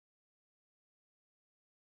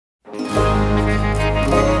I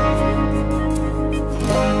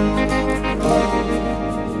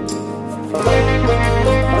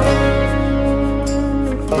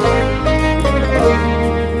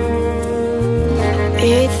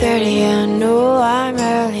know I'm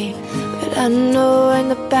early, but I know in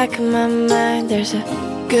the back of my mind there's a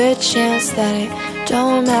good chance that it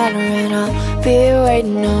don't matter, and I'll be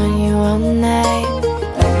waiting on you all night.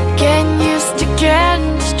 Getting used to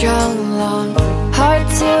getting strung along, hard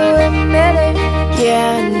to admit it,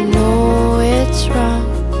 yeah, I know it's wrong,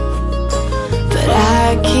 but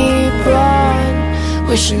I keep on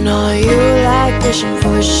wishing on you like wishing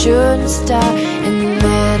for a shooting star in the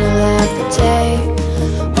middle of the day.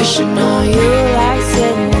 Wishing on you like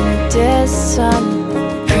sitting in the dead sun,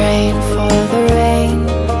 praying for the rain.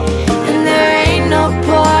 And there ain't no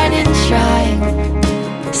point in trying,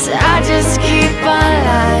 so I just keep on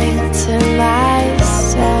lying to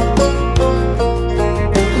myself.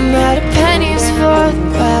 I'm out of pennies for the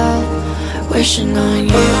well, wishing on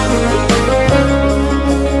you.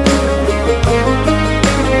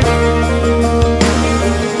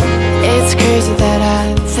 It's crazy that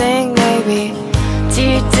I think maybe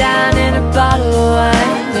deep down in a bottle of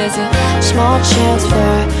wine there's a small chance for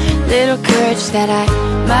a little courage that I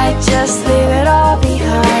might just leave it all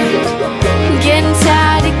behind. I'm getting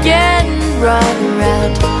tired of getting run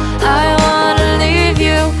around. I wanna leave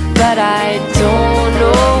you, but I don't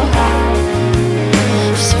know how.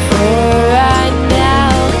 So for right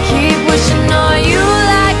now, keep wishing on you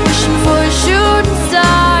like wishing for a shooting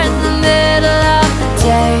star in the middle of the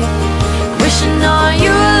day. Wishing on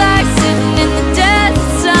you like sitting in the dead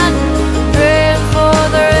sun, praying for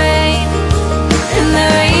the rain. And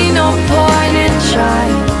there ain't no point in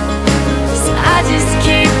trying, so I just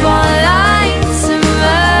keep on lying to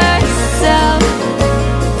myself.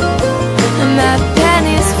 I'm at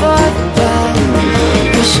pennies for the buck,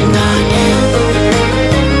 wishing on you.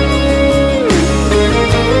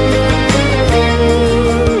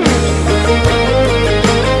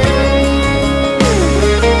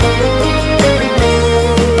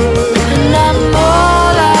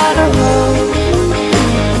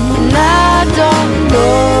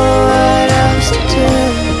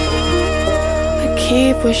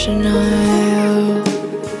 Keep wishing on you.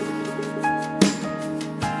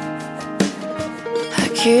 I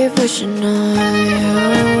keep wishing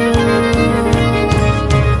on you.